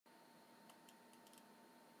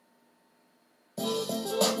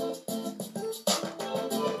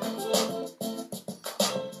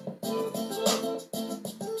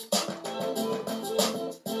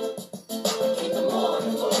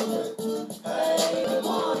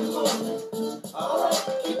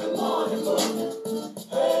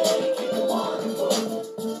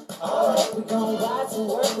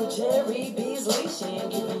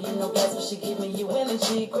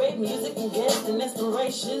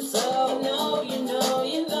delicious. Oh, you know.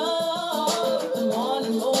 Keep the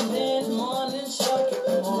morning moving, morning show. Keep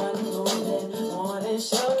the morning moving, morning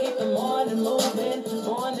show. Keep the morning moving,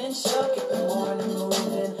 morning show. Keep the morning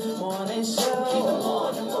moving, morning show. Keep the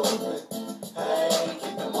morning moving. Hey,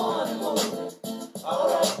 keep the morning moving. All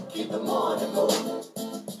right, keep the morning moving.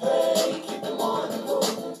 Hey, keep the morning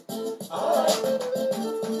moving. All right.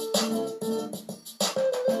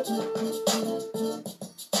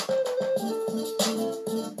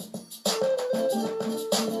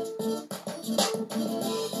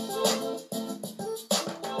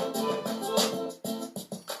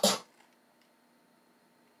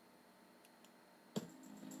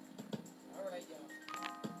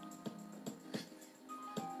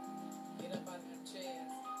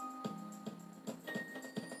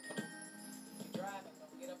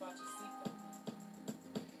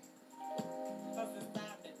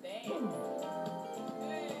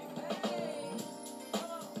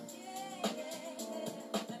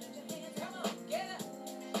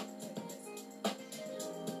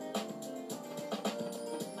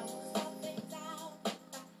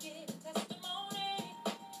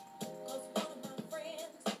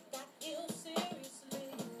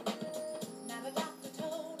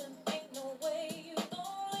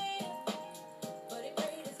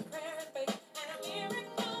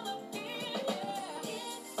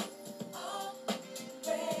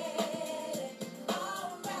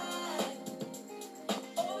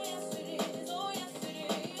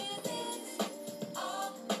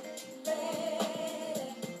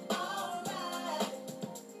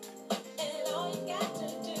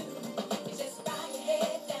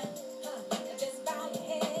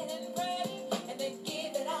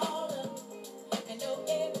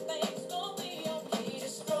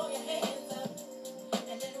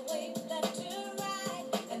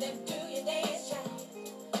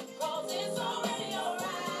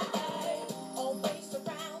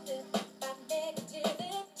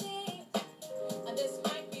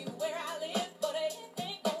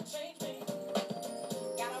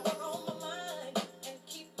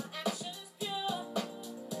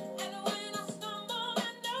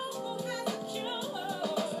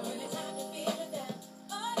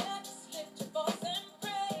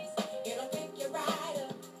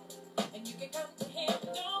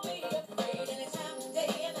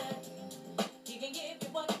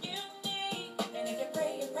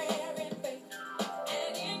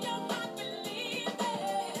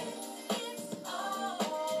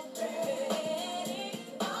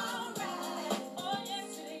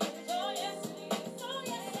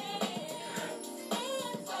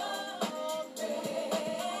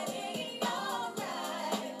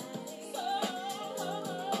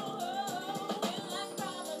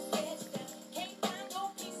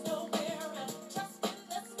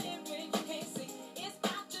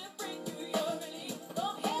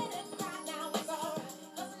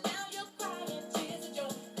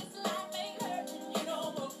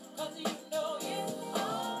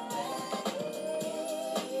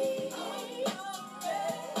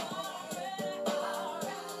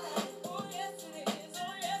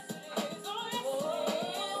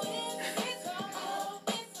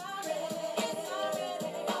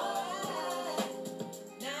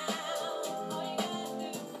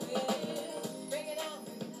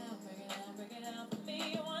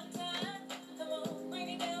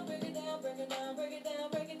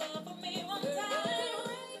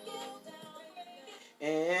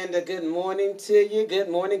 And good morning to you. Good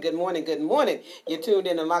morning, good morning, good morning. You're tuned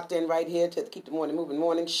in and locked in right here to the Keep the Morning Moving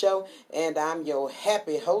Morning Show. And I'm your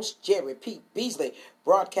happy host, Jerry P. Beasley,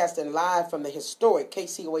 broadcasting live from the historic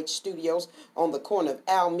KCOH studios on the corner of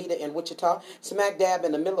Alameda and Wichita, smack dab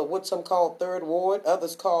in the middle of what some call Third Ward,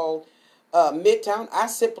 others call Midtown. I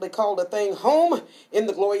simply call the thing home in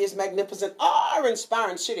the glorious, magnificent,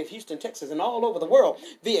 awe-inspiring city of Houston, Texas, and all over the world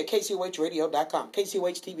via KCOHradio.com,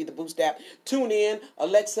 KCOH TV, the Boost app, TuneIn,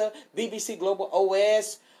 Alexa, BBC Global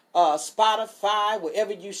OS, Spotify,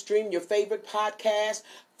 wherever you stream your favorite podcast,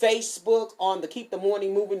 Facebook, on the Keep the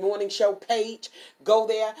Morning Moving Morning Show page. Go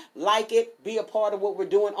there, like it, be a part of what we're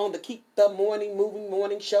doing on the Keep the Morning Moving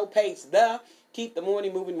Morning Show page. The Keep the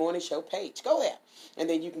Morning Moving Morning Show page. Go there. And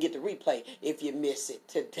then you can get the replay if you miss it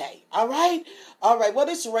today. All right? All right. Well,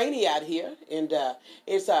 it's rainy out here. And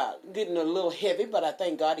it's getting a little heavy. But I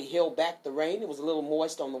thank God he held back the rain. It was a little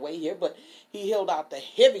moist on the way here. But he held out the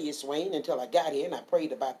heaviest rain until I got here. And I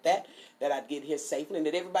prayed about that I'd get here safely. And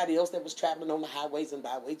that everybody else that was traveling on the highways and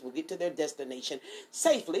byways will get to their destination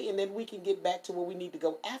safely. And then we can get back to where we need to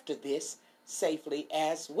go after this safely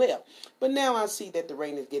as well. But now I see that the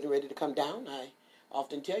rain is getting ready to come down. I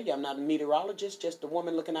often tell you I'm not a meteorologist, just a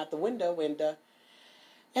woman looking out the window, and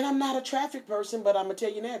And I'm not a traffic person, but I'm going to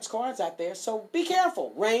tell you now, it's cars out there. So be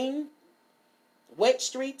careful. Rain, wet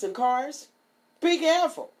streets and cars. Be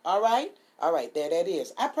careful. All right? All right, there that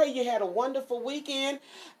is. I pray you had a wonderful weekend.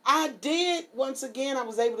 I did. Once again, I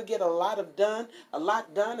was able to get a lot done,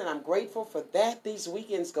 and I'm grateful for that. These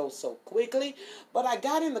weekends go so quickly. But I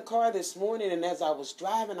got in the car this morning, and as I was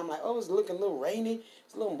driving, I'm like, oh, it's looking a little rainy.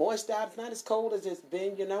 It's a little moist out. It's not as cold as it's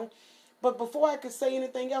been, you know. But before I could say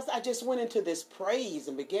anything else, I just went into this praise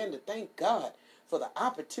and began to thank God for the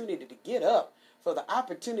opportunity to get up, for the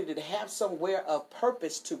opportunity to have somewhere of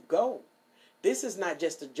purpose to go. This is not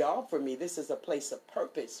just a job for me. This is a place of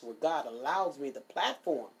purpose where God allows me the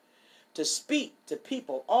platform to speak to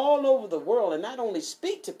people all over the world, and not only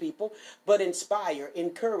speak to people, but inspire,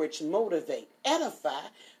 encourage, motivate, edify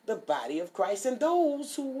the body of Christ, and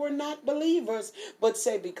those who were not believers, but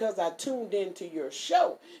say, because I tuned into your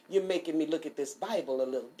show, you're making me look at this Bible a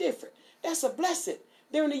little different. That's a blessing.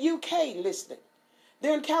 They're in the UK listening.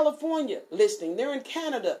 They're in California listening. They're in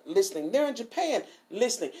Canada listening. They're in Japan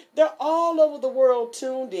listening. They're all over the world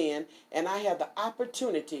tuned in, and I have the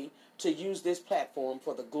opportunity to use this platform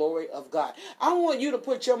for the glory of God. I want you to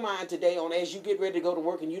put your mind today on, as you get ready to go to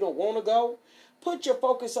work and you don't want to go, put your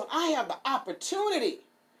focus on, I have the opportunity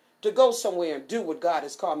to go somewhere and do what God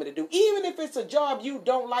has called me to do. Even if it's a job you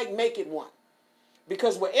don't like, make it one.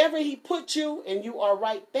 Because wherever he put you and you are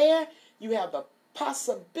right there, you have the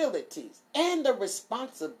possibilities and the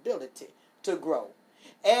responsibility to grow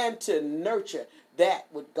and to nurture that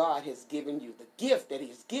what God has given you, the gift that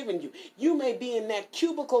he's given you. You may be in that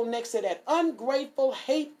cubicle next to that ungrateful,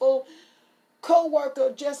 hateful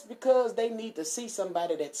co-worker just because they need to see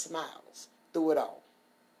somebody that smiles through it all.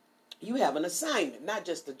 You have an assignment, not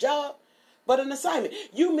just a job, but an assignment.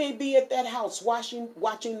 You may be at that house watching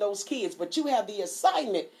those kids, but you have the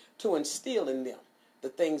assignment to instill in them the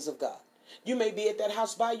things of God. You may be at that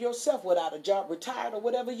house by yourself without a job, retired or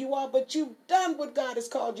whatever you are, but you've done what God has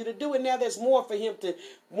called you to do, and now there's more for you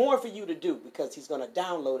to do, because he's going to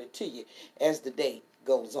download it to you as the day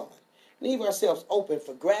goes on. Leave ourselves open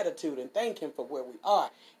for gratitude and thank him for where we are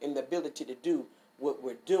and the ability to do what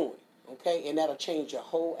we're doing, okay? And that'll change your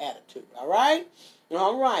whole attitude, all right?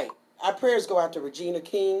 All right. Our prayers go out to Regina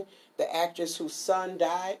King, the actress whose son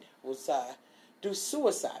died, was do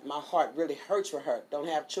suicide. My heart really hurts for her. Don't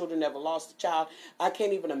have children, never lost a child. I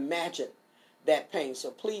can't even imagine that pain. So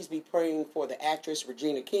please be praying for the actress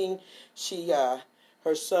Regina King.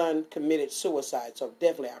 Her son committed suicide. So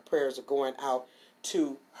definitely our prayers are going out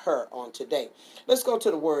to her on today. Let's go to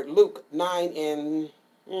the word Luke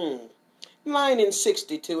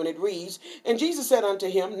 9:62, and it reads, and Jesus said unto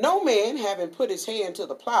him, no man having put his hand to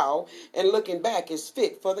the plow and looking back is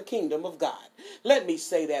fit for the kingdom of God. Let me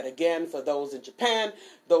say that again for those in Japan,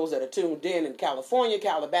 those that are tuned in California,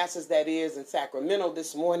 Calabasas, that is, in Sacramento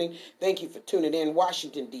this morning. Thank you for tuning in.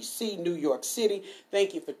 Washington, D.C., New York City.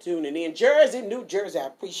 Thank you for tuning in. Jersey, New Jersey, I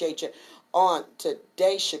appreciate you on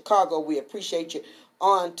today. Chicago, we appreciate you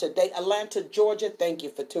on today. Atlanta, Georgia, thank you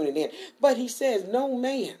for tuning in. But he says, no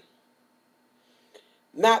man,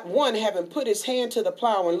 not one having put his hand to the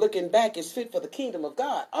plow and looking back is fit for the kingdom of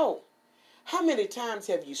God. Oh, how many times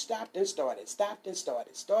have you stopped and started,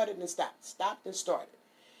 started and stopped, stopped and started?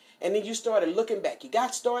 And then you started looking back. You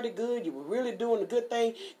got started good. You were really doing a good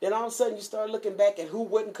thing. Then all of a sudden you started looking back at who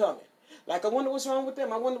wasn't coming. Like, I wonder what's wrong with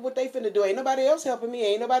them. I wonder what they finna do. Ain't nobody else helping me.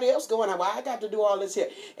 Ain't nobody else going on. Well, I got to do all this here.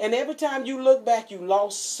 And every time you look back, you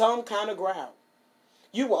lost some kind of ground.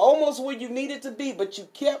 You were almost where you needed to be, but you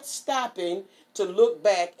kept stopping to look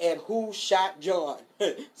back at who shot John,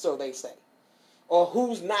 so they say. Or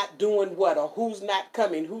who's not doing what, or who's not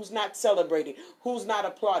coming, who's not celebrating, who's not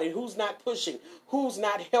applauding, who's not pushing, who's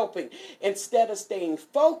not helping, instead of staying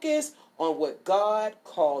focused on what God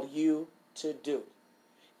called you to do.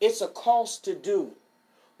 It's a cost to do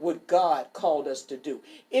what God called us to do.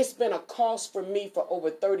 It's been a cost for me for over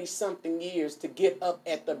 30-something years to get up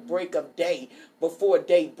at the break of day, before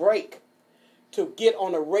daybreak, to get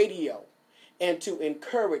on the radio and to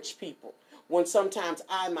encourage people when sometimes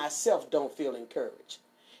I myself don't feel encouraged.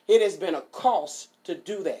 It has been a cost to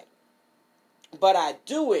do that. But I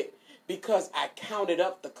do it because I counted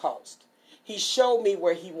up the cost. He showed me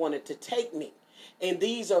where he wanted to take me. And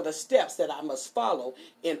these are the steps that I must follow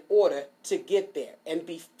in order to get there and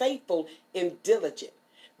be faithful and diligent.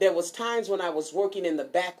 There was times when I was working in the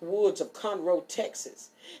backwoods of Conroe, Texas,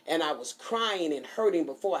 and I was crying and hurting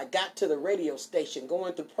before I got to the radio station,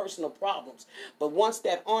 going through personal problems. But once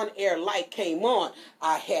that on-air light came on,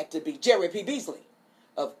 I had to be Jerry P. Beasley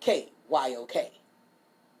of KYOK.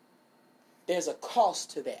 There's a cost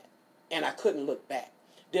to that, and I couldn't look back.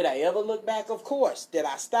 Did I ever look back? Of course. Did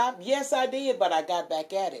I stop? Yes, I did, but I got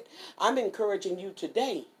back at it. I'm encouraging you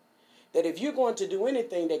today that if you're going to do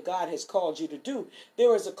anything that God has called you to do,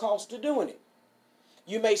 there is a cost to doing it.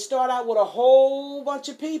 You may start out with a whole bunch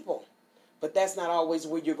of people, but that's not always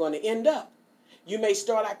where you're going to end up. You may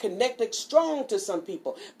start out connected strong to some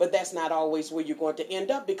people, but that's not always where you're going to end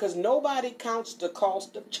up, because nobody counts the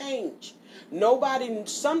cost of change. Nobody,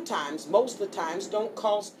 sometimes, most of the times, don't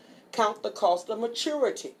count the cost of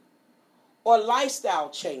maturity or lifestyle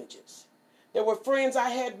changes. There were friends I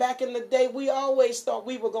had back in the day, we always thought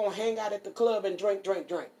we were going to hang out at the club and drink.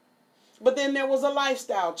 But then there was a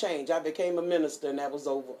lifestyle change. I became a minister, and that was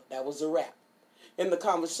over. That was a wrap. And the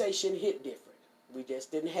conversation hit different. We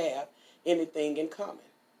just didn't have anything in common.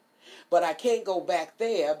 But I can't go back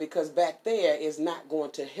there, because back there is not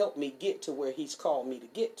going to help me get to where he's called me to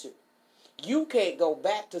get to. You can't go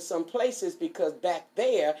back to some places, because back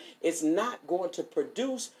there it's not going to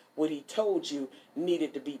produce what he told you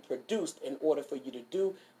needed to be produced in order for you to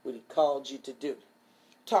do what he called you to do.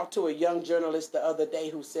 Talked to a young journalist the other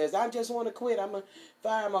day who says, I just want to quit. I'm going to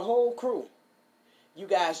fire my whole crew. You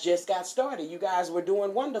guys just got started. You guys were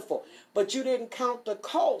doing wonderful. But you didn't count the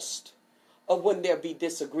cost of when there be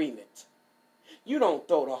disagreement. You don't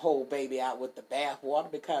throw the whole baby out with the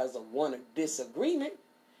bathwater because of one disagreement.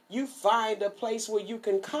 You find a place where you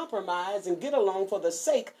can compromise and get along for the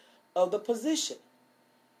sake of the position.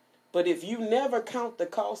 But if you never count the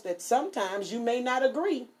cost that sometimes you may not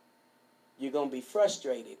agree, you're going to be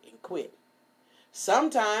frustrated and quit.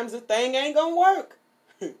 Sometimes the thing ain't going to work.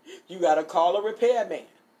 You got to call a repairman.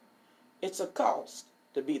 It's a cost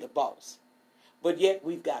to be the boss. But yet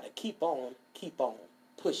we've got to keep on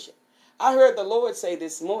pushing. I heard the Lord say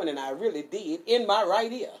this morning, I really did, in my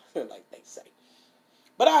right ear, like they say.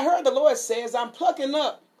 But I heard the Lord says, I'm plucking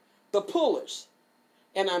up the pullers,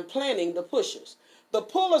 and I'm planting the pushers. The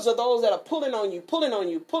pullers are those that are pulling on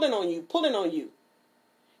you.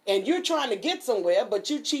 And you're trying to get somewhere, but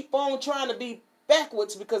you keep on trying to be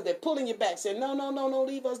backwards because they're pulling you back, saying, no,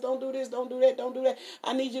 leave us, don't do this, don't do that.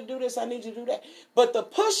 I need you to do this, I need you to do that. But the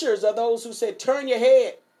pushers are those who said, turn your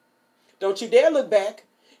head. Don't you dare look back.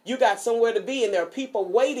 You got somewhere to be, and there are people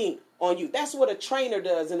waiting on you. That's what a trainer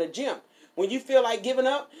does in a gym. When you feel like giving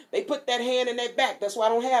up, they put that hand in their back. That's why I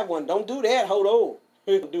don't have one. Don't do that. Hold on.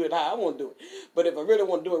 Do it how I want to do it. But if I really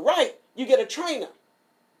want to do it right, you get a trainer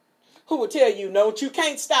who will tell you, no, you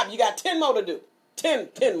can't stop. You got 10 more to do.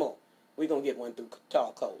 10 more. We're going to get one through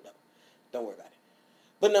tall cold, though. Don't worry about it.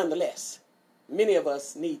 But nonetheless, many of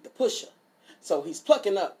us need the pusher. So he's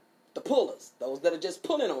plucking up the pullers, those that are just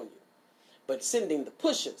pulling on you. But sending the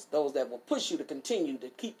pushers, those that will push you to continue to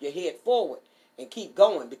keep your head forward and keep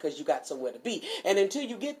going, because you got somewhere to be. And until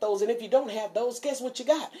you get those, and if you don't have those, guess what you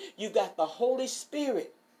got? You got the Holy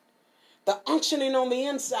Spirit, the unctioning on the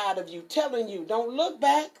inside of you, telling you, don't look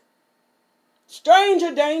back.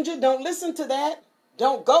 Stranger danger, don't listen to that.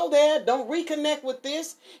 Don't go there. Don't reconnect with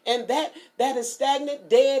this. And that is stagnant,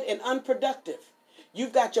 dead, and unproductive.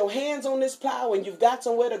 You've got your hands on this plow, and you've got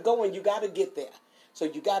somewhere to go, and you got to get there. So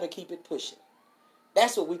you got to keep it pushing.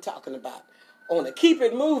 That's what we're talking about on the Keep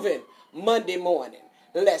It Moving Monday morning.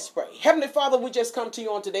 Let's pray. Heavenly Father, we just come to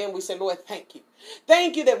you on today and we say, Lord, thank you.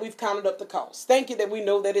 Thank you that we've counted up the cost. Thank you that we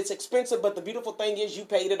know that it's expensive, but the beautiful thing is you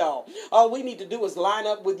paid it all. All we need to do is line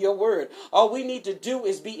up with your word. All we need to do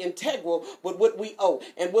is be integral with what we owe.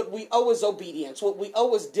 And what we owe is obedience. What we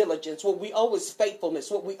owe is diligence. What we owe is faithfulness.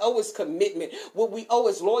 What we owe is commitment. What we owe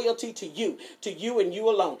is loyalty to you and you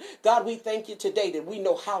alone. God, we thank you today that we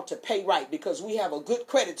know how to pay right because we have a good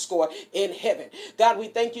credit score in heaven. God, we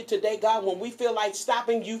thank you today, God, when we feel like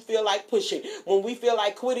stopping, you feel like pushing. When we feel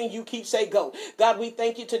like quitting, you keep say go. God, we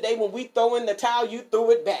thank you today when we throw in the towel, you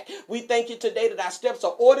threw it back. We thank you today that our steps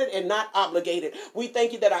are ordered and not obligated. We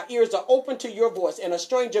thank you that our ears are open to your voice, and a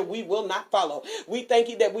stranger we will not follow. We thank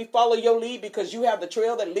you that we follow your lead because you have the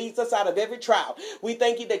trail that leads us out of every trial. We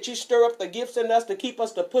thank you that you stir up the gifts in us to keep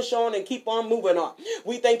us to push on and keep on moving on.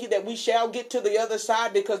 We thank you that we shall get to the other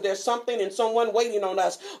side because there's something and someone waiting on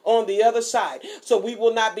us on the other side. So we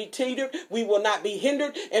will not be teetered, we will not be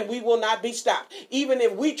hindered, and we will not be stopped. Even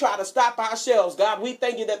if we try to stop ourselves, God, we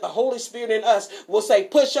thank you that the Holy Spirit in us will say,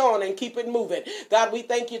 push on and keep it moving. God, we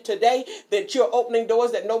thank you today that you're opening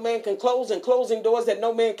doors that no man can close and closing doors that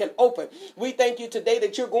no man can open. We thank you today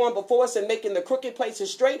that you're going before us and making the crooked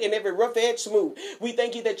places straight and every rough edge smooth. We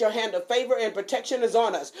thank you that your hand of favor and protection is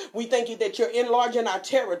on us. We thank you that you're enlarging our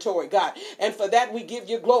territory, God. And for that, we give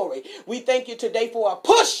you glory. We thank you today for a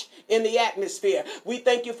push in the atmosphere. We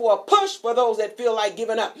thank you for a push for those that feel like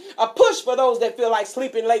giving up. A push for those that feel like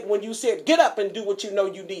sleeping late when you said, get up and do what you know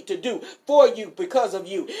you need to do for you, because of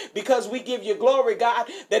you. Because we give you glory, God,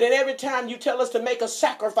 that in every time you tell us to make a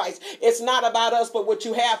sacrifice, it's not about us, but what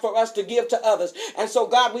you have for us to give to others. And so,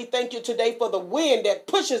 God, we thank you today for the wind that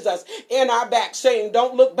pushes us in our back, saying,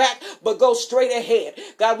 don't look back, but go straight ahead.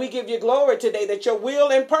 God, we give you glory today that your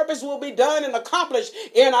will and purpose will be done and accomplished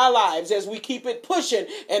in our lives as we keep it pushing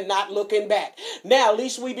and not looking back. Now,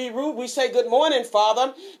 least we be rude, we say good morning,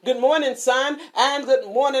 Father, good morning, Son, and good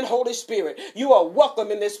morning, Holy Spirit. You are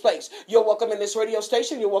welcome in this place. You're welcome in this radio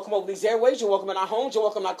station. You're welcome over these airways. You're welcome in our homes. You're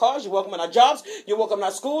welcome in our cars. You're welcome in our jobs. You're welcome in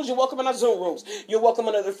our schools. You're welcome in our Zoom rooms. You're welcome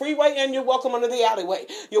under the freeway, and you're welcome under the alleyway.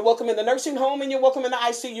 You're welcome in the nursing home, and you're welcome in the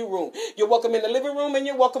ICU room. You're welcome in the living room, and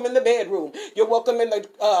you're welcome in the bedroom. You're welcome in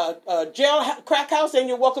the jail crack house, and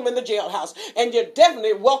you're welcome in the jailhouse. And you're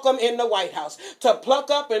definitely welcome in the White House to pluck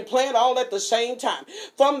up and plant all at the same time.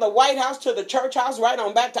 From the White House to the church house, right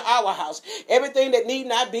on back to our house. Everything that need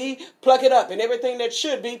not be, pluck it up. And everything that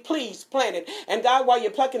should be, please plant it. And God, while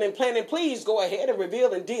you're plucking and planting, please go ahead and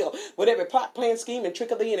reveal and deal with every plot, plan, scheme, and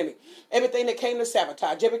trick of the enemy. Everything that came to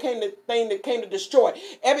sabotage, everything that came to destroy,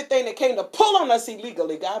 everything that came to pull on us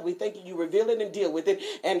illegally. God, we thank you, you reveal it and deal with it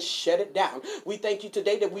and shut it down. We thank you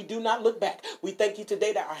today that we do not look back. We thank you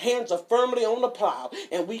today that our hands are firmly on the plow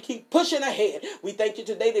and we keep pushing ahead. We thank you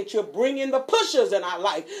today that you're bringing the pushers in our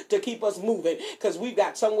life to keep us moving, because we've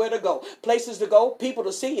got somewhere to go, places to go, people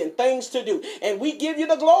to see, and things to do. And we give you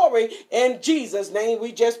the glory in Jesus' name.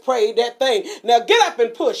 We just prayed that thing. Now get up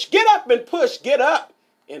and push. Get up and push. Get up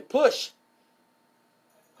and push.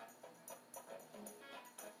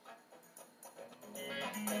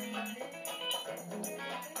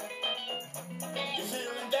 You're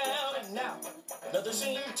feeling down and out. Nothing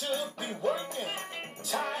seems to be working.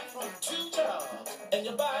 Tired from 2 jobs and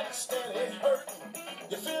your body's steady hurting.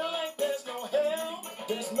 You feel like there's no help,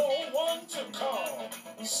 there's no one to call.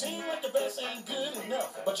 You seem like the best ain't good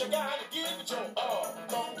enough, but you gotta give it your all.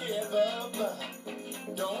 Don't give up,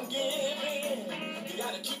 don't give in. You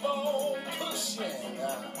gotta keep on pushing.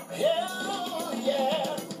 Yeah.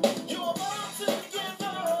 You're about to give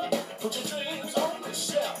up. Put your dreams on the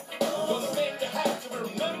shelf. One thing you have to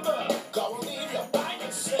remember, God will leave you by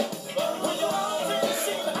yourself. When your mountains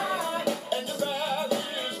seem high and your valley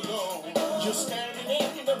is low, you're standing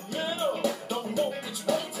in the middle, don't know which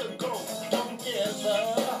way to go. Don't give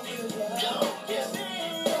up, don't give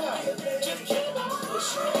in, just keep on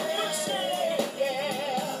pushing,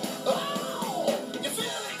 yeah. Oh, you're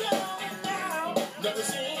feeling down and out, nothing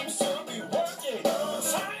seems to be working.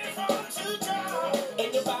 Trying from 2 jobs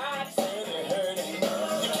and your body's steady hurting.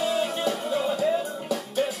 You can't get no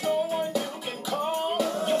help, there's no one you can call.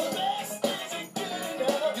 Your best isn't good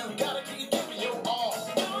enough, you gotta keep giving your all.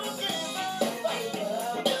 Don't give up,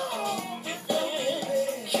 don't give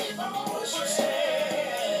in, keep on pushing.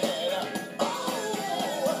 Oh,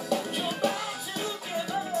 you're about to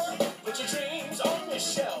give up, put your dreams on the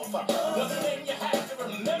shelf. One thing you have to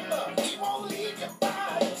remember, he won't leave you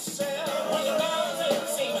by yourself. When your mountains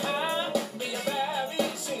seem high, when your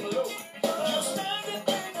valleys seem low, you're standing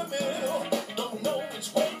in the middle, don't know which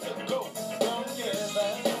way to go. Don't give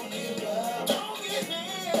up, don't give in.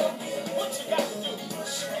 What you got to do?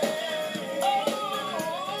 Oh,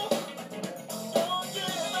 don't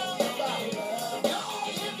give up, don't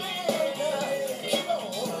give in. Keep on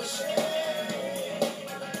pushing.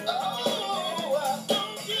 Oh,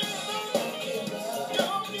 don't give up,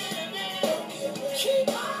 don't give in. Keep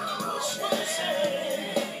on pushing.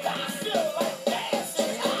 I feel like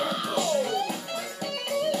dancing. Oh,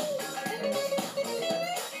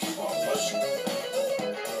 keep on pushing.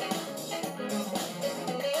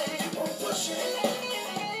 Keep on pushing.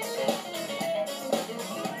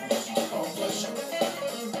 Keep on pushing.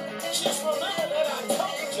 Just remember that I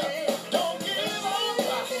told you, don't give up,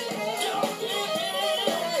 don't give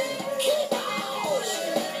in. Keep on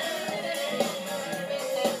pushing.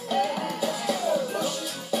 Don't you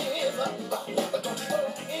give up, don't you throw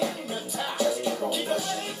in the towel. Just keep on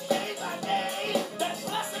pushing. Day by day, that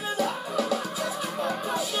blessing is ours. Just keep on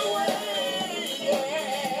pushing away, yeah.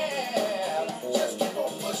 Just keep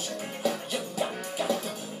on pushing. You got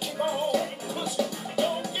to keep on pushing.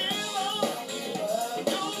 Don't give up,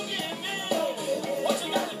 don't give in. What you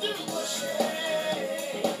gotta do?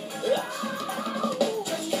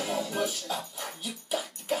 Just keep on pushing. You got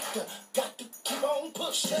to keep on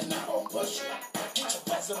pushing. Keep on pushing. Get your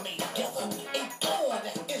resume together and go on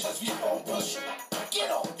that interview. Keep on pushing. Get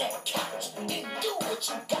on that couch and do what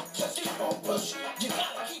you got. Just keep on pushing. You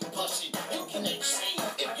gotta keep pushing. You can exceed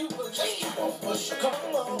if you believe. Just keep on pushing.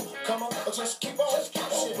 Come on, just keep on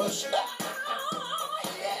pushing.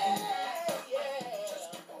 Yeah.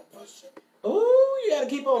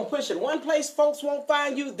 pushing. One place folks won't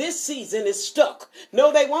find you this season is stuck.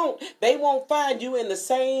 No, they won't. They won't find you in the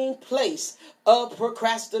same place of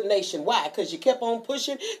procrastination. Why? Because you kept on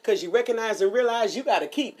pushing, because you recognize and realize you got to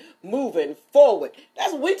keep moving forward.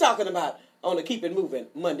 That's what we're talking about on the Keep It Moving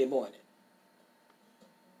Monday morning.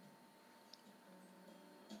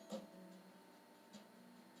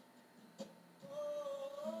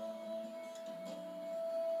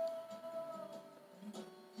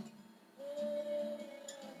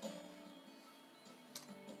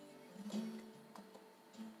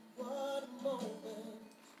 What a moment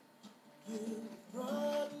you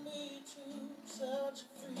brought me to such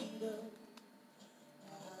freedom.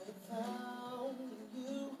 I found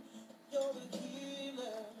you, you're the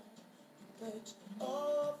healer, makes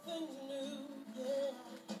all things new. Yeah,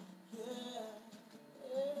 yeah,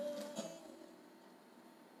 yeah.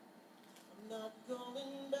 I'm not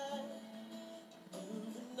going back,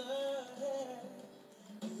 moving ahead.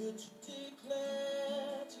 Here to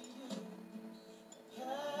declare to you,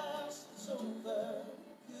 past is over.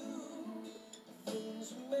 You, things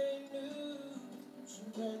are made new.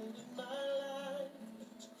 Surrendered my life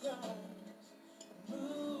to Christ.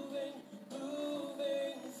 Moving,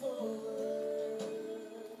 moving forward.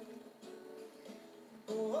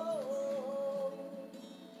 Oh,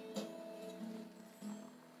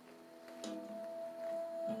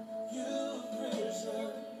 you've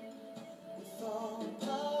risen with all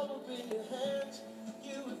power in your hands.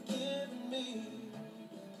 You have given me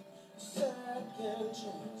a second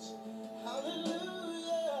chance.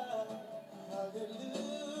 Hallelujah,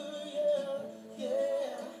 hallelujah.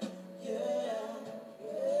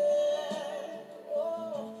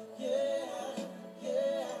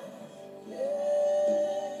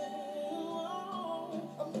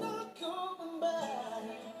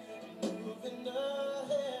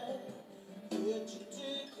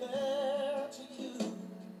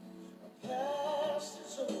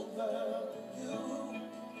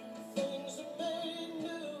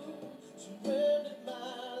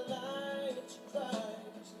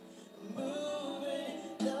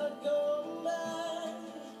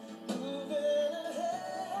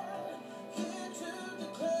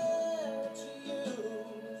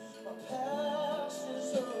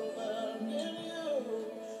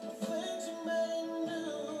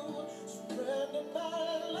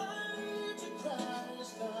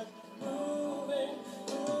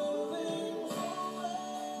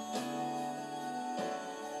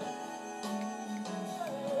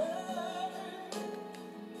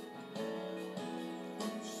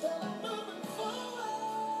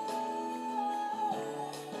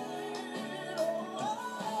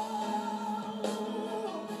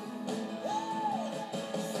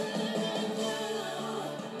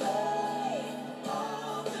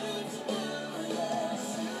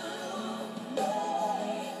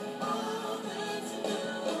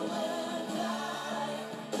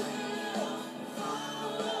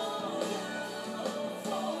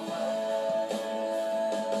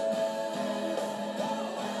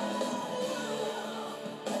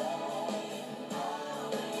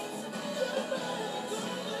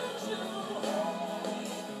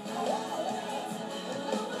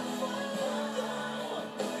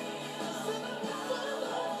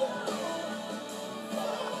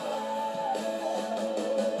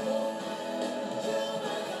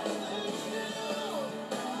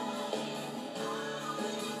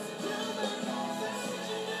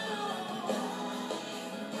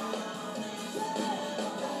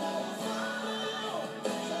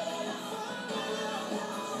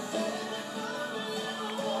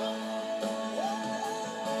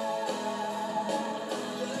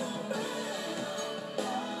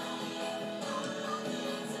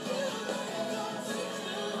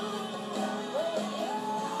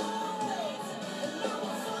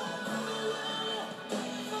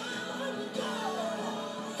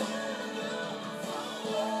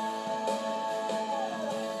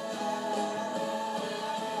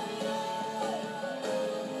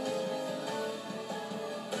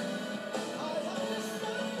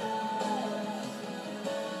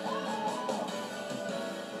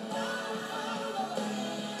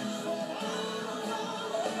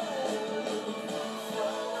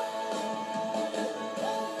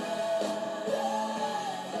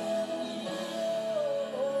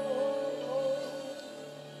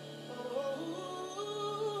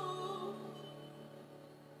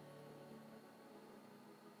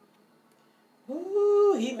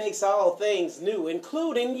 he makes all things new,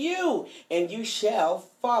 including you, and you shall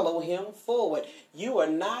follow him forward. You are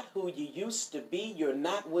not who you used to be. You're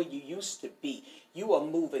not where you used to be. You are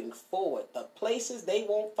moving forward. The places they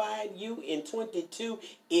won't find you in 22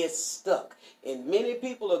 is stuck. And many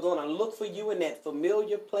people are going to look for you in that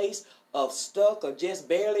familiar place of stuck or just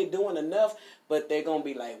barely doing enough, but they're going to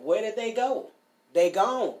be like, where did they go? They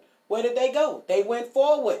gone. Where did they go? They went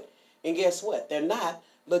forward. And guess what? They're not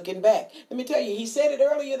looking back. Let me tell you, he said it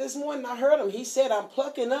earlier this morning. I heard him. He said, I'm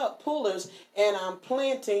plucking up pullers and I'm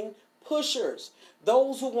planting pushers.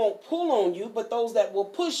 Those who won't pull on you, but those that will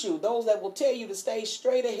push you. Those that will tell you to stay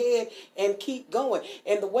straight ahead and keep going.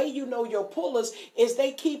 And the way you know your pullers is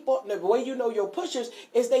they keep up. The way you know your pushers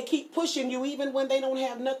is they keep pushing you even when they don't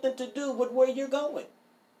have nothing to do with where you're going.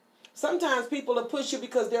 Sometimes people will push you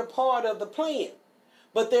because they're part of the plan.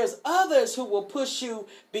 But there's others who will push you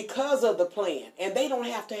because of the plan, and they don't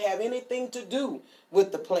have to have anything to do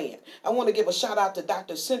with the plan. I want to give a shout out to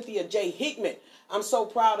Dr. Cynthia J. Hickman. I'm so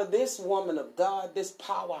proud of this woman of God, this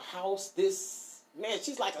powerhouse, this, man,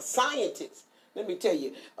 she's like a scientist. Let me tell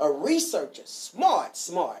you, a researcher, smart.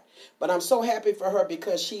 But I'm so happy for her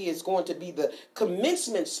because she is going to be the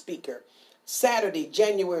commencement speaker Saturday,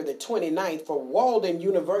 January the 29th for Walden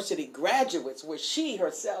University graduates, where she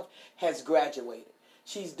herself has graduated.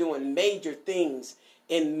 She's doing major things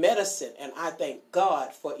in medicine, and I thank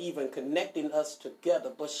God for even connecting us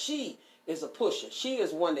together. But she is a pusher. She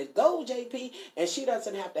is one that goes, JP, and she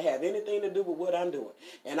doesn't have to have anything to do with what I'm doing.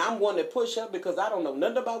 And I'm one that push her because I don't know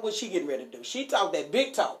nothing about what she getting ready to do. She talk that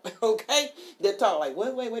big talk, okay? That talk like, wait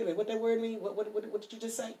a minute, what that word mean? What did you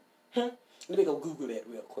just say? Let me go Google that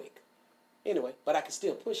real quick. Anyway, but I can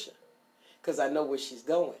still push her because I know where she's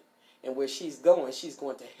going. And where she's going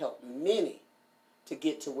to help many to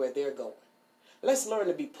get to where they're going. Let's learn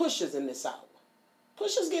to be pushers in this hour.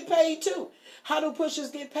 Pushers get paid too. How do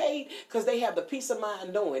pushers get paid? Because they have the peace of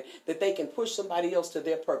mind knowing that they can push somebody else to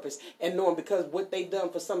their purpose, and knowing because what they've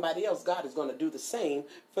done for somebody else, God is going to do the same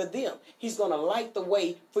for them. He's going to light the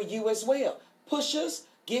way for you as well. Pushers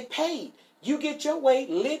get paid. You get your way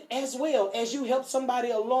lit as well as you help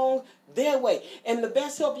somebody along their way. And the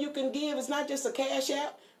best help you can give is not just a cash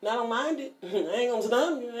app. Now, I don't mind it. I ain't going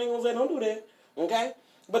to say don't do that. Okay?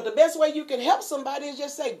 But the best way you can help somebody is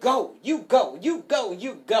just say, go, you go, you go,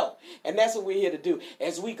 you go. And that's what we're here to do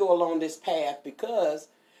as we go along this path, because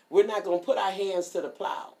we're not going to put our hands to the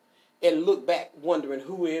plow and look back wondering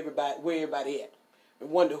where everybody at, and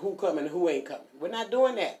wonder who coming and who ain't coming. We're not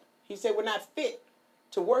doing that. He said we're not fit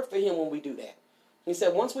to work for him when we do that. He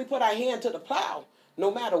said once we put our hand to the plow, no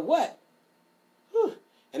matter what,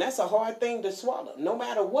 and that's a hard thing to swallow, no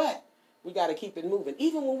matter what, we got to keep it moving,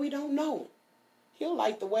 even when we don't know. He'll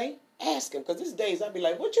light the way. Ask him, because these days I'll be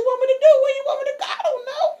like, what you want me to do? Where you want me to go? I don't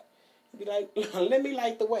know. He'll be like, let me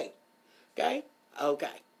light the way. Okay?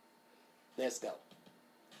 Okay. Let's go.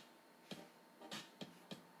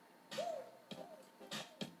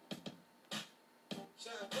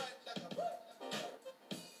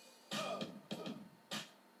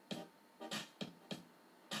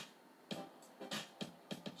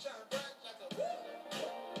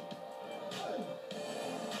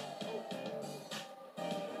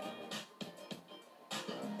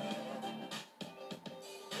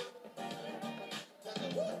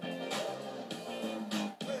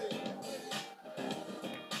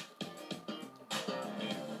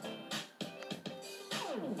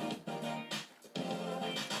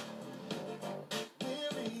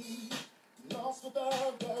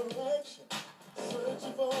 Without direction,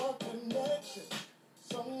 searching for connection,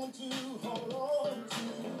 someone to hold on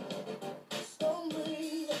to.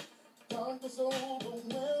 Stumbling, darkness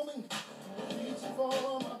overwhelming, reaching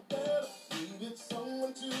for my better, needed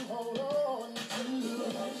someone to hold on to.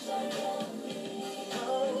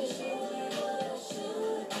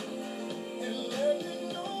 And let me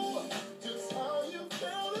know just how you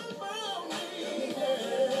felt about me.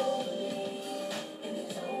 Yeah.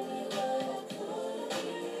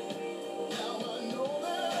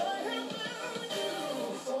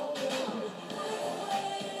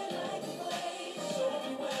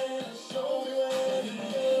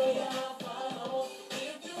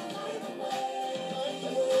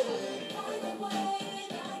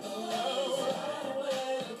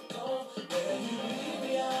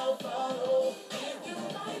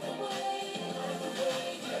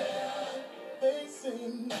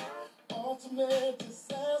 Facing ultimate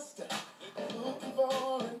disaster, looking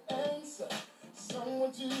for an answer,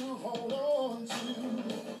 someone to hold on to.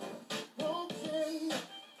 Broken,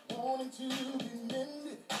 wanting to be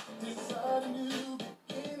mended, deciding to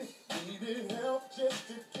begin it, needed help just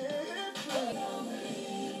to get through.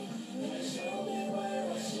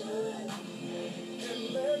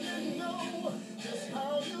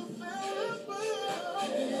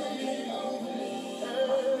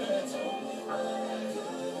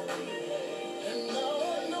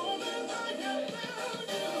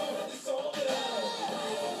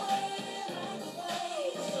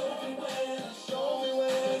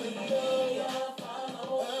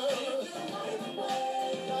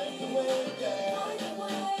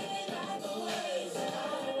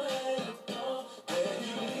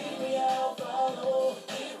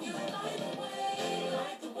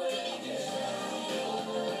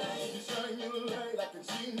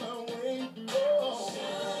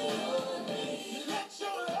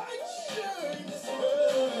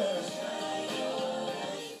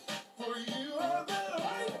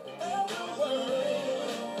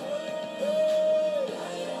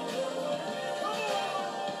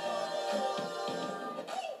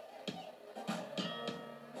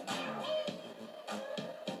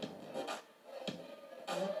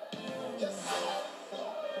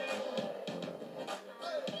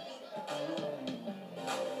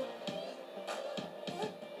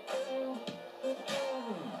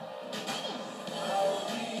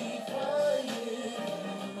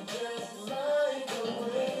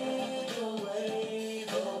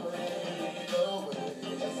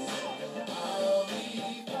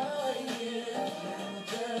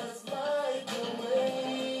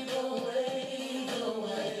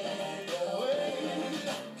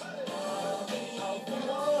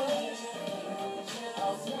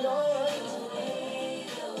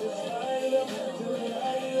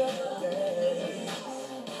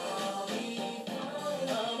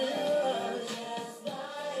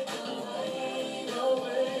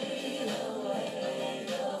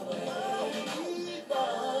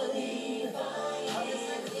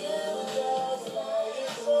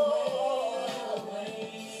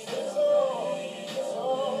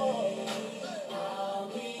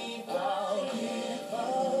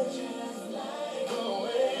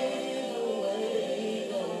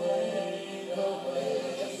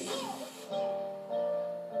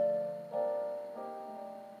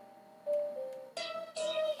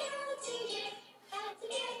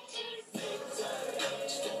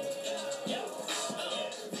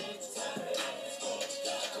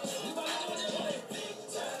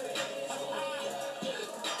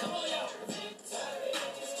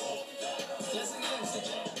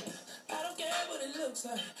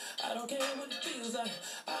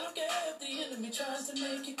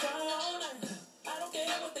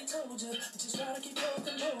 Just try to keep your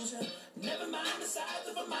composure. Never mind the size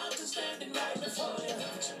of a mountain standing right before you.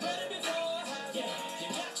 You're ready before, yeah. You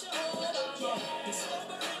got your hold on, yeah. You're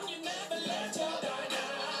sober and you never let your guard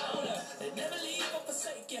down. They never leave or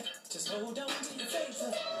forsake you. Just hold on to your faith.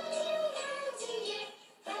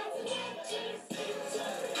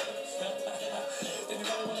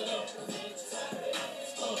 Anybody wanna go?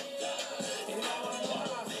 Anybody wanna go?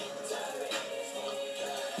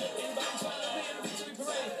 Anybody trying to be in a victory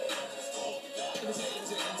parade? Let me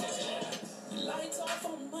say. Lights off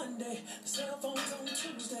on Monday, the cell phones on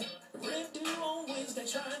Tuesday, rent due on Wednesday,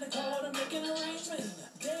 trying to call to make an arrangement.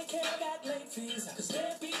 Daycare got late fees, cause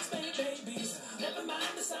deadbeats make babies. Never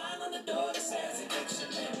mind the sign on the door that says eviction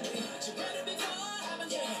pending. You ready before,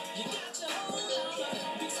 haven't you? You got your hold on,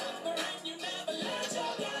 yeah. Be sober and you never let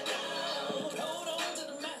your guard down. Hold on to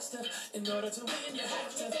the master, in order to win you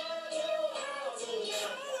have to. Try to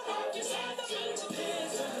work yourself up into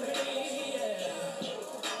misery, yeah.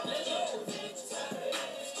 Let's go.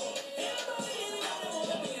 Anybody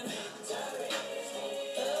wanna be in victory?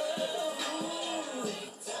 Oh,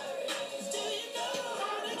 do you know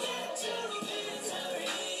how to get to victory?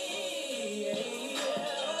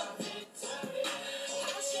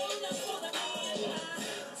 I sure enough wanna be in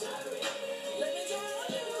victory. Let me tell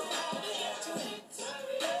you how to get to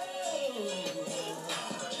victory.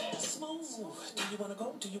 Smooth. Do you wanna go?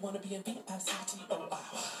 Do you wanna be in VICTOR?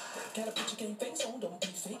 Gotta put your game face on, don't be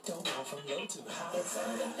fake, don't go from low to high. It's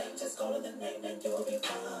on the name, just call it the name and you'll be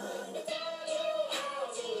fine.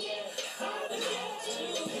 How to get to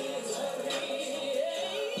victory.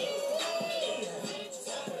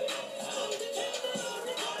 I'm depending on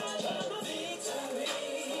the God for my victory.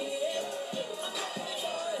 I'm ready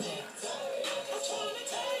for it. I'm trying to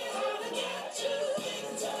tell you how to get to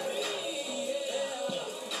victory.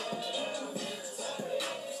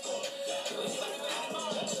 Anybody ready to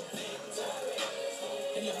march?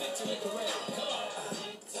 In the victory parade. Come on.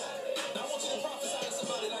 Now I want you to prophesy to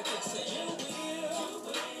somebody like this. Say, you will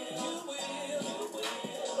win.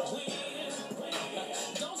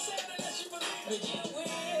 Don't say it unless you believe it. You will win.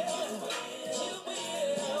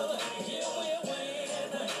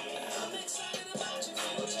 I'm excited about your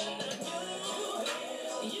future now.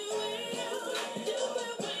 You will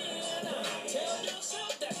win. Tell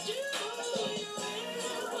yourself that you will win.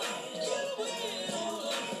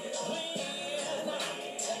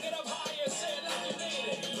 Take it up higher, say it like you mean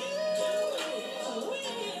it. You will win.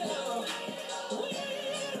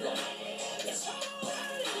 It's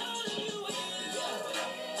already done, you will.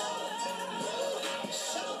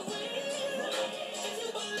 Shout win. If you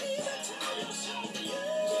believe it, tell yourself you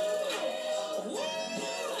will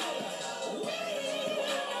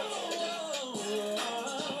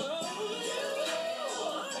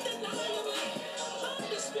undeniably,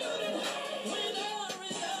 undisputed winner.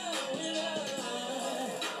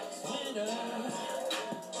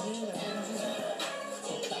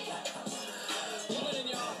 We winning,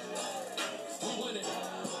 y'all. We winning.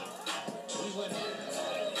 We winning.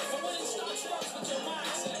 But winning starts first with your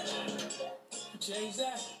mindset. Change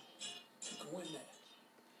that. You can win that.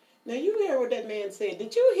 Now, you hear what that man said.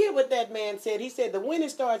 Did you hear what that man said? He said the winning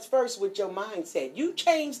starts first with your mindset. You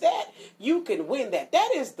change that, you can win that.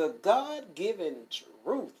 That is the God-given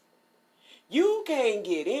truth. You can't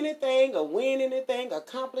get anything or win anything,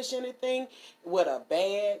 accomplish anything with a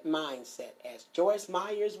bad mindset. As Joyce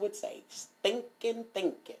Myers would say, stinking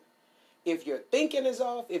thinking. If your thinking is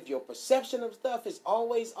off, if your perception of stuff is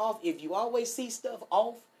always off, if you always see stuff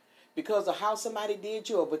off because of how somebody did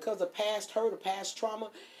you or because of past hurt or past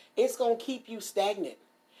trauma, it's going to keep you stagnant.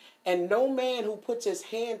 And no man who puts his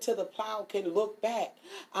hand to the plow can look back.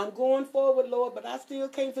 I'm going forward, Lord, but I still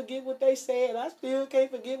can't forget what they said. I still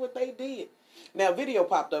can't forget what they did. Now, video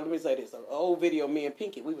popped up. Let me say this. An old video, me and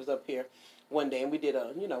Pinky, we was up here one day, and we did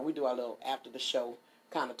we do our little after the show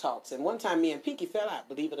kind of talks. And one time, me and Pinky fell out.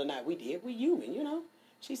 Believe it or not, we did. We human, you know.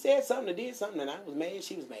 She said something or did something, and I was mad.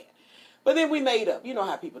 She was mad. But then we made up. You know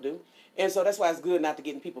how people do. And so that's why it's good not to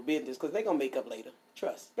get in people's business, because they're going to make up later.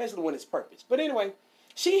 Trust. Especially when it's purpose. But anyway,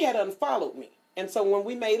 she had unfollowed me. And so when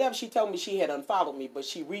we made up, she told me she had unfollowed me, but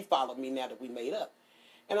she refollowed me now that we made up.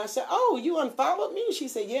 And I said, oh, you unfollowed me? And she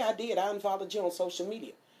said, yeah, I did. I unfollowed you on social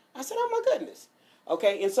media. I said, oh, my goodness.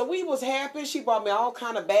 Okay, and so we was happy. She brought me all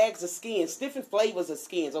kind of bags of skins, different flavors of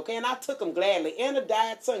skins, okay? And I took them gladly, and a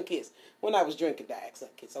Diet Sunkiss when I was drinking Diet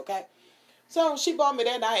Sunkiss, okay? So she bought me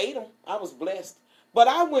that, and I ate them. I was blessed. But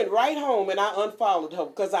I went right home, and I unfollowed her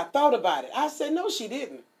because I thought about it. I said, no, she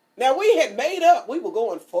didn't. Now, we had made up. We were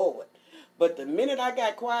going forward. But the minute I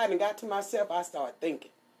got quiet and got to myself, I started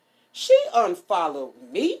thinking, she unfollowed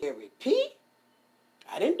me, Jerry P.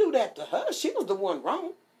 I didn't do that to her. She was the one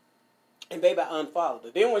wrong. And baby, I unfollowed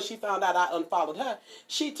her. Then when she found out I unfollowed her,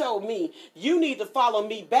 she told me, you need to follow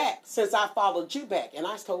me back since I followed you back. And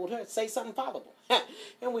I told her, say something followable.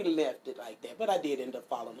 And we left it like that. But I did end up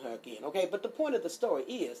following her again. Okay, but the point of the story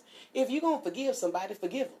is, if you're going to forgive somebody,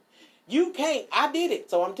 forgive them. You can't. I did it.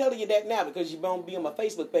 So I'm telling you that now because you're going to be on my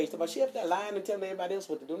Facebook page. So she up there lying and telling everybody else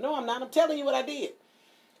what to do. No, I'm not. I'm telling you what I did.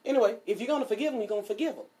 Anyway, if you're going to forgive them, you're going to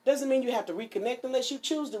forgive them. Doesn't mean you have to reconnect unless you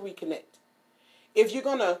choose to reconnect. If you're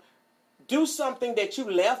going to do something that you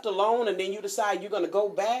left alone and then you decide you're going to go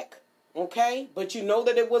back, okay, but you know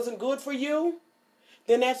that it wasn't good for you,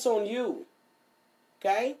 then that's on you,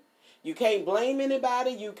 okay? You can't blame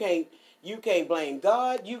anybody. You can't blame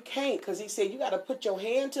God. You can't, because he said you got to put your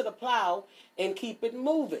hand to the plow and keep it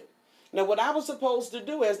moving. Now, what I was supposed to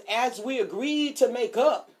do is, as we agreed to make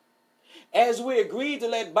up, as we agreed to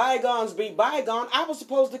let bygones be bygone, I was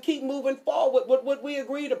supposed to keep moving forward with what we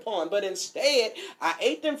agreed upon. But instead, I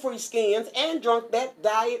ate them free skins and drunk that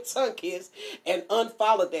diet Sunkist and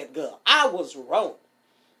unfollowed that girl. I was wrong.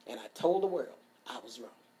 And I told the world I was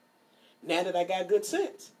wrong. Now that I got good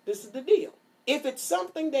sense, this is the deal. If it's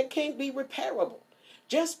something that can't be repairable,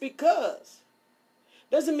 just because,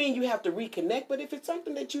 doesn't mean you have to reconnect. But if it's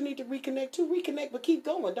something that you need to reconnect to, reconnect, but keep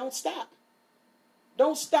going. Don't stop.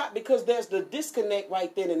 Don't stop because there's the disconnect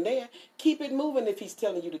right then and there. Keep it moving if he's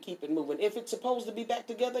telling you to keep it moving. If it's supposed to be back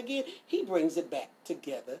together again, he brings it back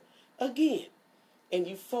together again. And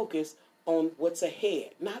you focus on what's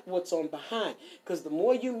ahead, not what's on behind. Because the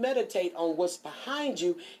more you meditate on what's behind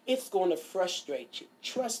you, it's going to frustrate you.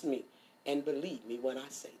 Trust me and believe me when I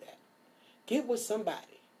say that. Get with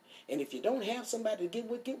somebody. And if you don't have somebody to get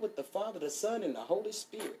with the Father, the Son, and the Holy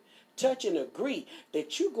Spirit. Touch and agree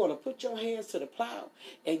that you're going to put your hands to the plow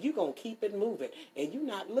and you're going to keep it moving. And you're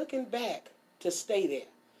not looking back to stay there.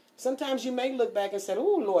 Sometimes you may look back and say,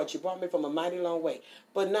 oh, Lord, you brought me from a mighty long way.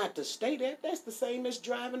 But not to stay there. That's the same as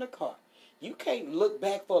driving a car. You can't look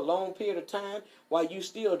back for a long period of time while you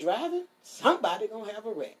still driving. Somebody going to have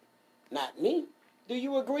a wreck. Not me. Do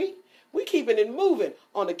you agree? We keeping it moving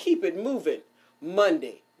on the Keep It Moving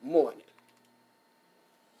Monday morning.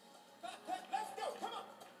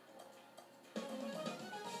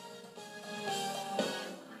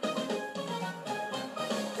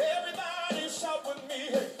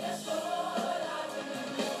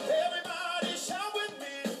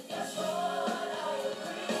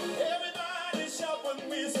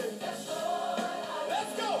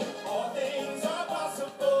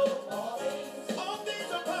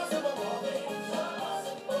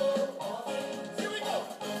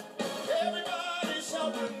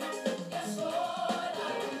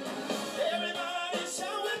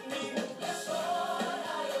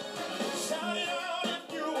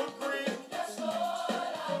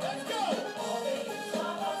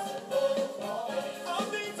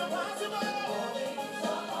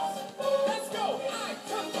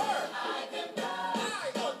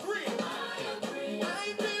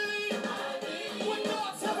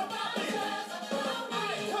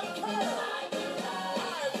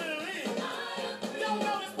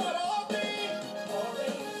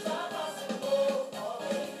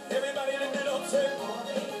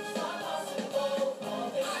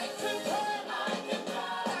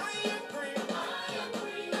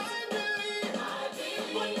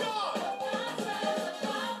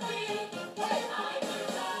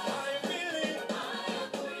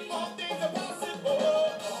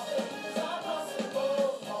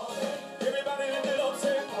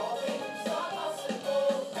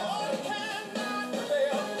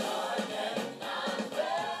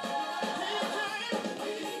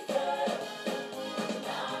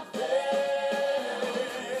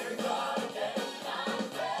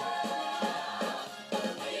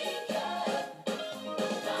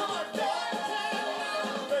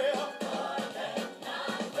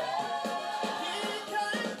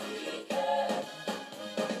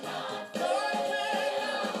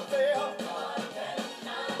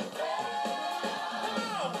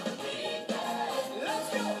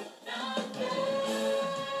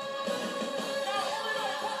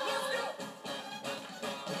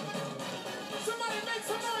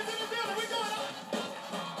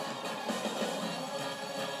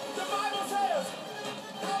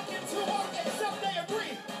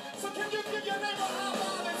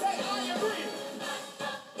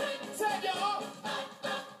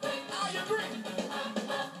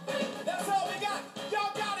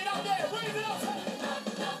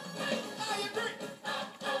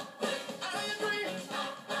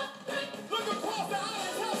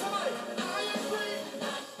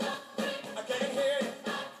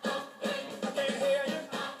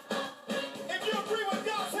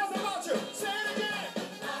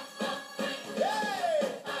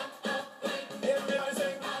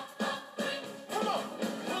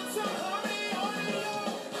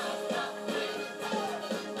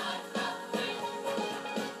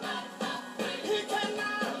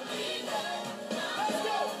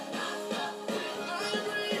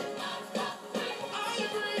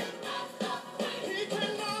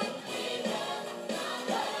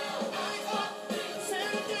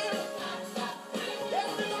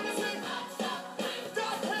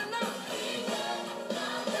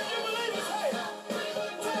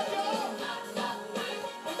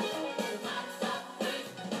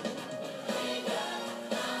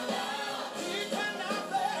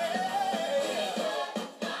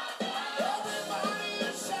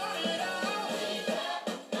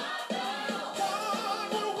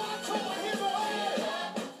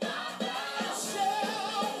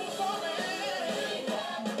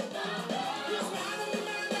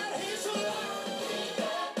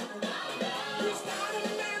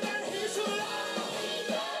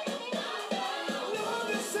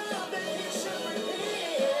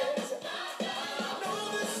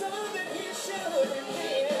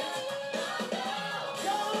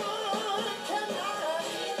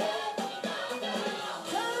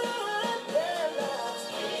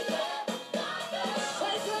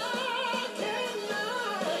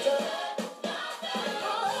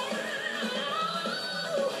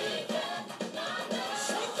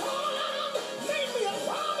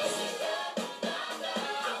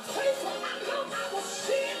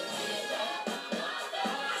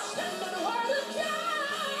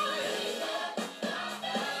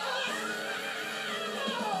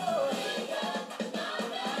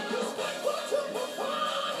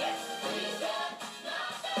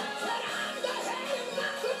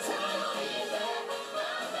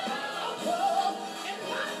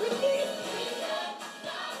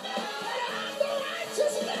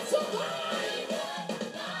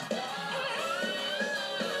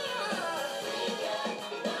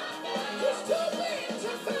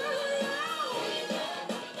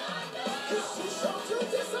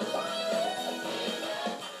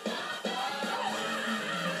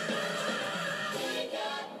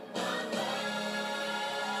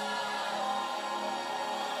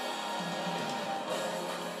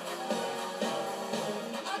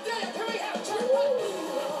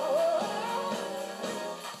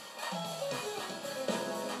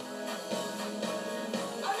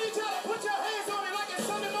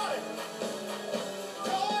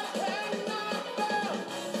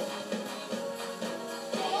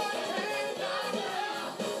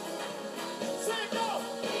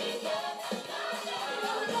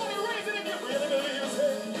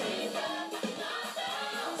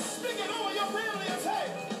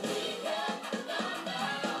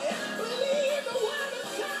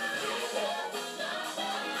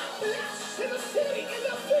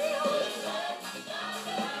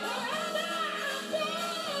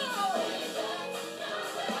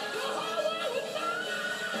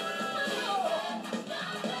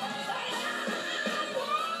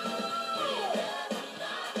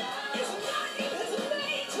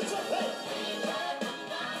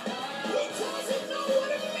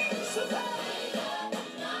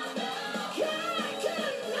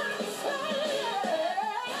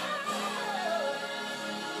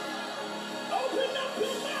 Open up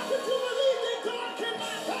your mouth if you believe that God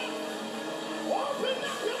cannot help. Open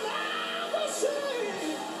up your mouth and say,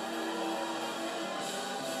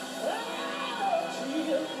 oh,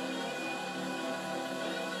 Jesus.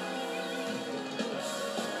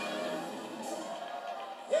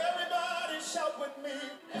 Everybody shout with me.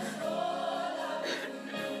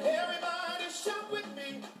 Everybody shout with me.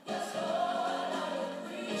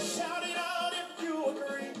 Shout it out if you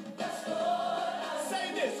agree. Say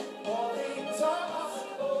this. All things are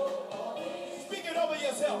possible. Speak it over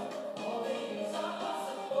yourself.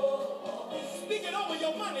 Speak it over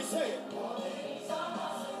your money. Say it.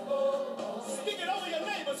 Speak it over your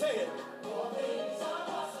neighbor. Say it.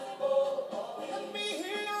 Let me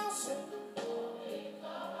hear you say.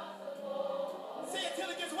 Say it till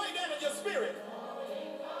it gets way down in your spirit.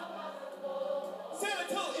 Say it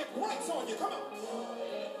until it breaks on you. Come on.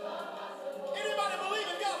 Anybody believe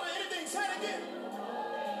in God for anything? Say it again.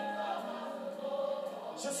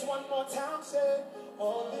 Just one more time. Say,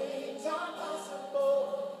 all things are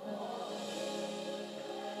possible.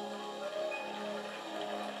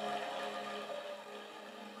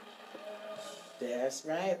 That's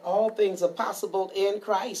right. All things are possible in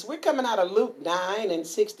Christ. We're coming out of Luke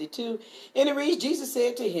 9:62. And it reads, Jesus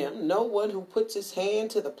said to him, no one who puts his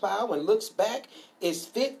hand to the plow and looks back is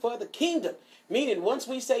fit for the kingdom. Meaning, once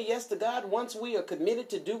we say yes to God, once we are committed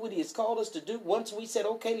to do what he has called us to do, once we said,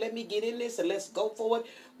 okay, let me get in this and let's go for it,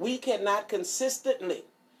 we cannot consistently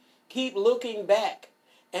keep looking back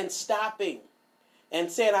and stopping and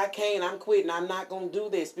saying, I can't, I'm quitting, I'm not going to do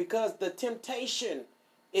this, because the temptation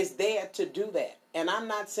is there to do that. And I'm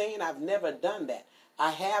not saying I've never done that.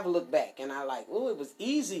 I have looked back and I like, oh, it was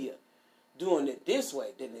easier doing it this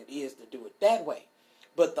way than it is to do it that way.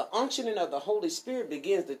 But the unctioning of the Holy Spirit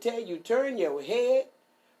begins to tell you, turn your head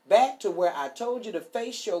back to where I told you to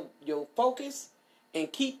face your focus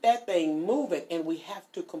and keep that thing moving. And we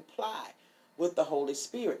have to comply with the Holy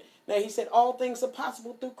Spirit. Now, he said all things are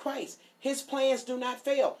possible through Christ. His plans do not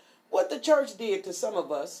fail. What the church did to some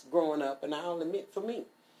of us growing up, and I'll admit for me,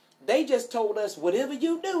 they just told us, whatever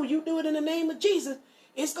you do it in the name of Jesus.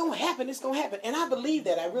 It's going to happen. It's going to happen. And I believe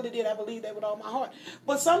that. I really did. I believe that with all my heart.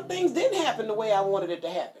 But some things didn't happen the way I wanted it to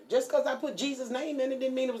happen. Just because I put Jesus' name in it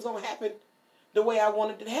didn't mean it was going to happen the way I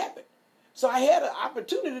wanted it to happen. So I had an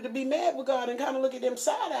opportunity to be mad with God and kind of look at them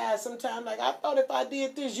side eyes sometimes. Like, I thought if I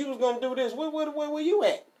did this, you was going to do this. Where were you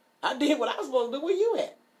at? I did what I was supposed to do. Where you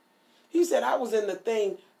at? He said, I was in the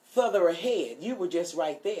thing further ahead. You were just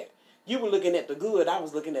right there. You were looking at the good. I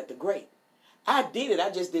was looking at the great. I did it.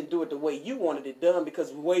 I just didn't do it the way you wanted it done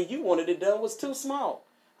because the way you wanted it done was too small.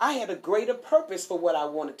 I had a greater purpose for what I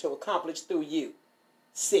wanted to accomplish through you.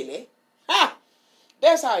 Silly. Ha!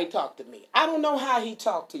 That's how he talked to me. I don't know how he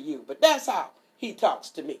talked to you, but that's how he talks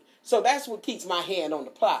to me. So that's what keeps my hand on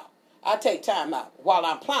the plow. I take time out while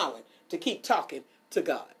I'm plowing to keep talking to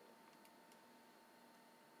God.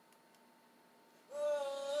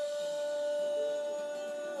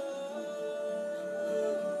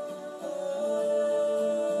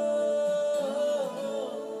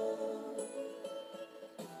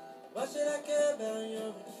 Why should I care about your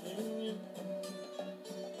opinion?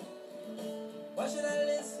 Why should I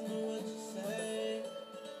listen to what you say?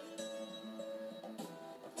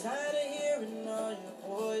 I'm tired of hearing all your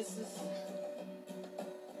voices.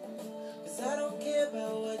 'Cause I don't care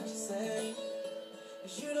about what you say.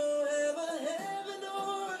 'Cause you don't have a heaven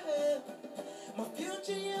or a hell. My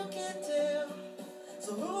future you can't tell.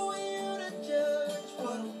 So who are you to judge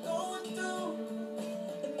what I'm going through?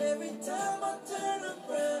 And every time I turn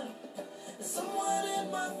around, there's someone in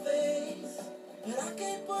my face, but I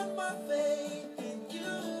can't put my faith in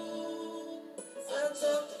you. So I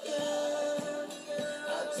talk to God,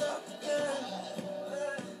 I talk to God,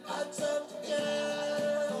 I talk to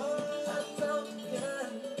God, I talk to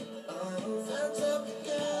God, I talk to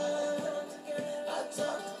God, I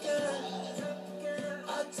talk to God,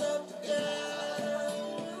 I talk to God,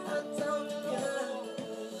 I talk to God.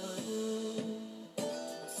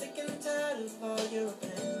 I'm sick and tired of all your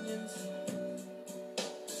opinions.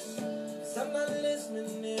 I'm not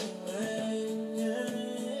listening anyway.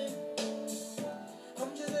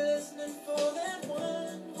 I'm just listening for that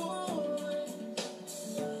one voice.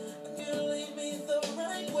 You lead me the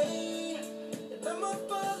right way, and I'ma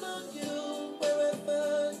follow you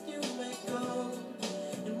wherever you may go.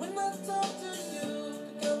 And when I talk to you,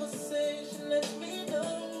 the conversation lets me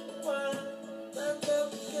know why I talk to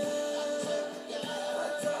God.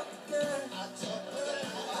 I talk to God. I talk to God.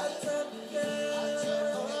 I talk to God.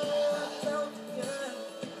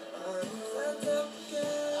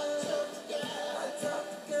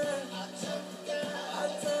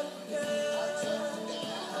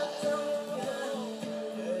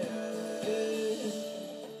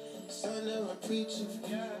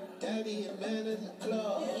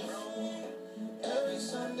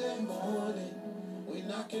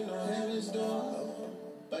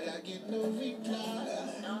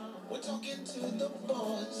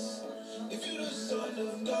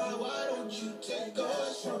 of God, why don't you take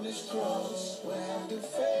us from this cross? Where did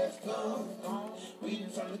faith come? Reading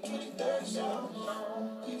from the 23rd Psalm.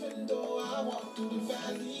 Even though I walk through the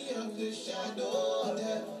valley of the shadow of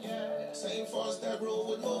death, same forest that rode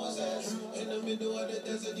with Moses. In the middle of the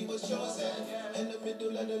desert, he was chosen. In the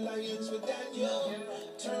middle of the lions with Daniel.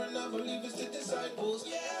 Turn unbelievers to disciples.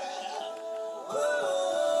 Yeah.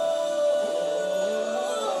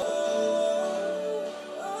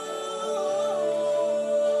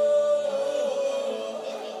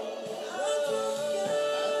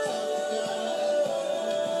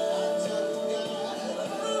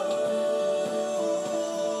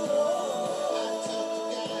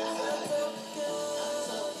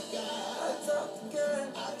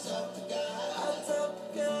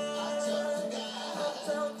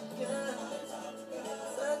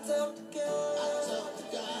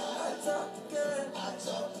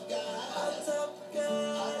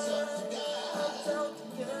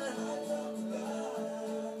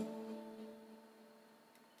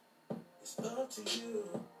 It's up to you,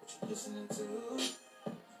 what you listening to. You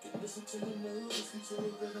can listen to the news, listen to the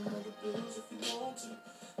rhythm of the blues if you want to.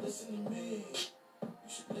 Listen to me, you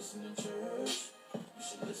should listen in church. You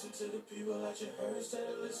should listen to the people that you heard instead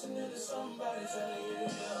of listening to somebody telling you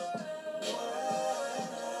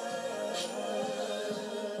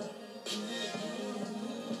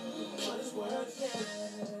what is worth,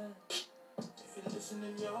 yeah. If you're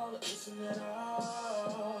listening, y'all, listen at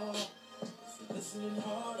all. Listening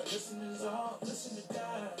hard, listening is all. Listen to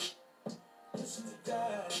God. Listen to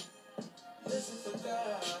God. Listen for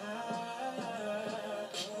God.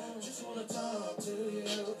 Just wanna talk to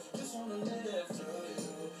you. Just wanna live through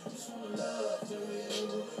you. Just wanna love through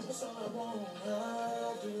you. That's all I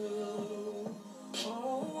wanna do. Oh,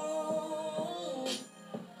 oh,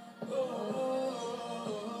 oh,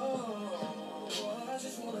 I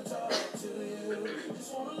just wanna talk to you.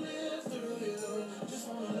 Just wanna live through you. Just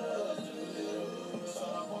wanna love through you. That's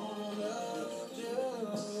all I wanna do.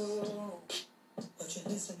 What you're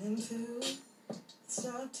listening to, it's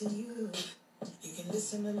up to you. You can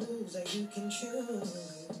listen to lose or you can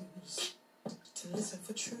choose to listen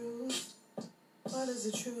for truth. What is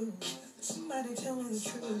the truth? Somebody tell me the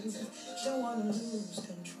truth. Don't want to lose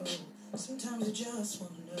control. Sometimes I just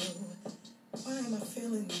want to know, why am I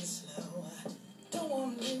feeling this low? I don't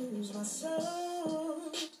want to lose my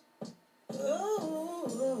soul.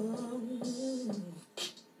 Oh,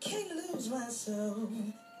 can't lose my soul.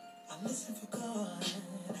 I listen for God.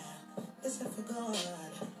 Listen for God.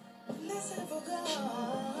 Listen for God.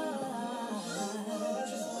 I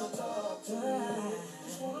just want to talk to you.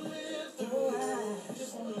 Just want to live through it.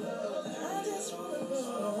 Just want to love you. I just want to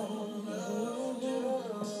love you.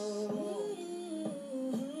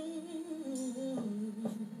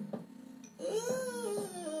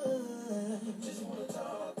 Just want to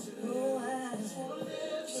talk to you. Just want to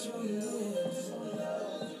live through you. Just want to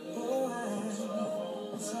love you.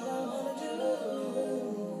 That's all I want to do.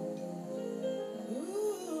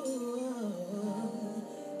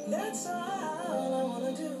 That's all I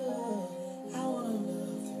wanna do. I wanna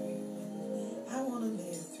love through you. I wanna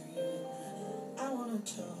live through you. I wanna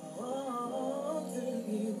talk through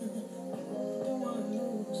you. Don't wanna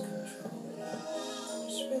lose control.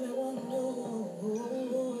 Just really wanna know.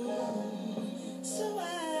 So I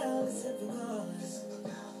listen for God.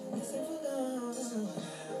 Listen for God.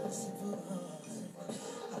 Listen for God.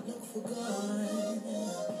 I look for God.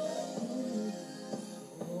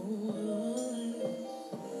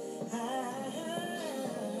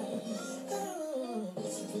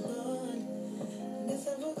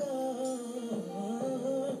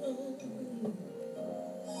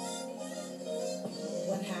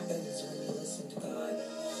 What happens when you listen to God?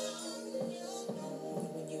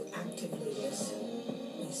 When you actively listen,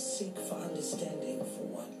 we seek for understanding for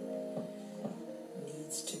what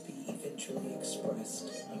needs to be eventually expressed.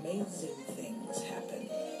 Amazing things happen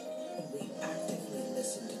when we actively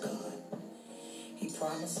listen to God. He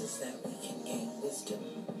promises that we can gain wisdom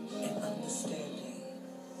and understanding.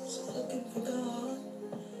 So looking for God,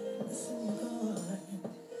 listen to God.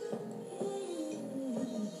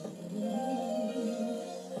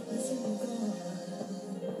 Listen to God.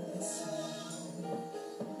 Listen.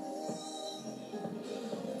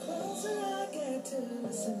 The closer I get to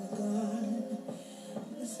listen to God,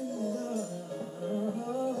 listen to God.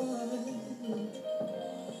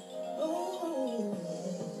 Oh,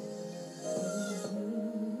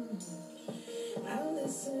 I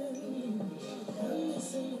listen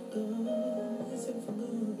to God, listen for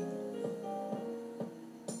God.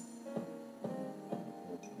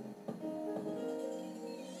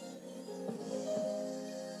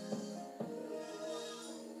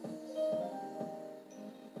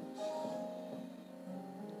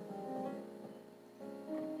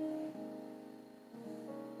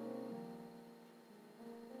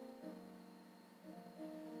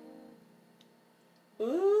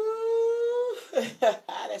 Ooh,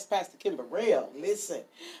 that's Pastor Kim Burrell. Listen,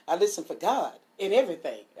 I listen for God in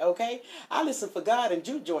everything, okay? I listen for God in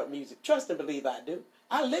juke joint music. Trust and believe I do.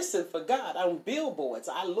 I listen for God on billboards.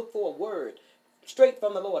 I look for a word straight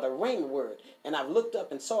from the Lord, a rhema word, and I've looked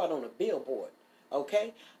up and saw it on a billboard,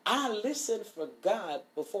 okay? I listen for God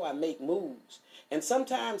before I make moves, and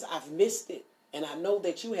sometimes I've missed it, and I know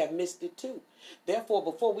that you have missed it too. Therefore,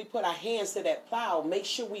 before we put our hands to that plow, make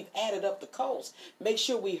sure we've added up the cost. Make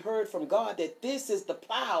sure we heard from God that this is the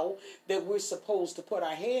plow that we're supposed to put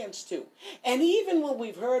our hands to. And even when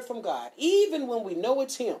we've heard from God, even when we know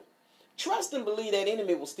it's Him, trust and believe that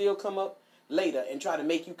enemy will still come up later and try to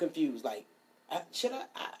make you confused. Like, I shouldn't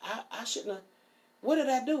have. What did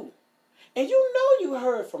I do? And you know you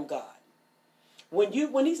heard from God. When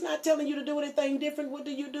He's not telling you to do anything different, what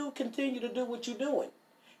do? Continue to do what you're doing.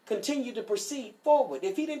 Continue to proceed forward.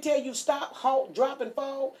 If He didn't tell you stop, halt, drop, and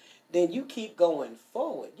fall, then you keep going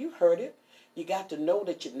forward. You heard it. You got to know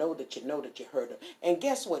that you know that you know that you heard it. And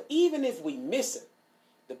guess what? Even if we miss it,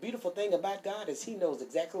 the beautiful thing about God is He knows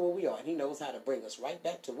exactly where we are. And He knows how to bring us right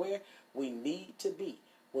back to where we need to be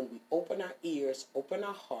when we open our ears, open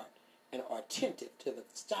our heart, and are attentive to the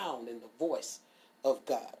sound and the voice of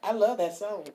God. I love that song.